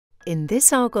In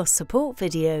this Argos Support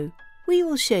video, we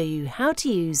will show you how to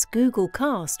use Google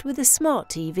Cast with a smart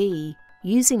TV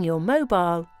using your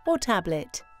mobile or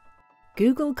tablet.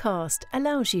 Google Cast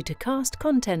allows you to cast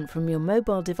content from your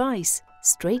mobile device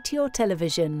straight to your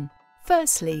television.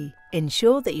 Firstly,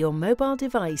 ensure that your mobile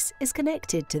device is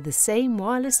connected to the same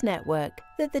wireless network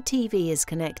that the TV is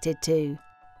connected to.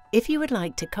 If you would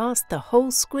like to cast the whole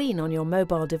screen on your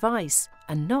mobile device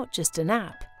and not just an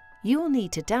app, you will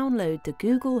need to download the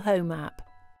Google Home app.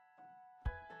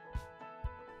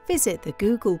 Visit the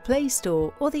Google Play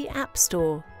Store or the App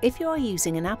Store if you are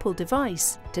using an Apple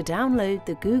device to download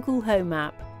the Google Home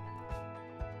app.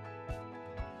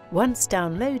 Once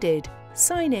downloaded,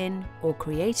 sign in or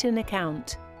create an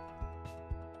account.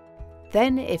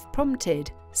 Then, if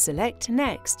prompted, select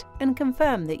Next and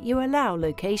confirm that you allow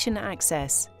location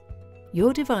access.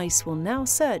 Your device will now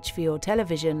search for your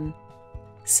television.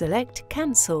 Select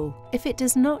Cancel if it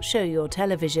does not show your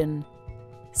television.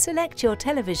 Select your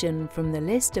television from the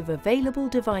list of available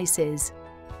devices.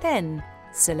 Then,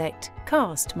 select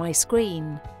Cast My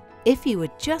Screen. If you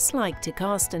would just like to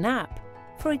cast an app,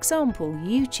 for example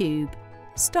YouTube,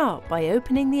 start by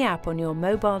opening the app on your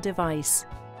mobile device.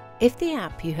 If the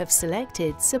app you have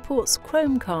selected supports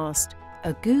Chromecast,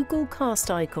 a Google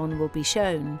Cast icon will be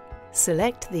shown.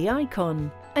 Select the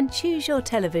icon and choose your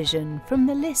television from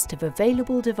the list of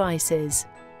available devices.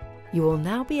 You will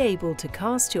now be able to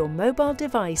cast your mobile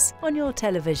device on your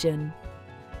television.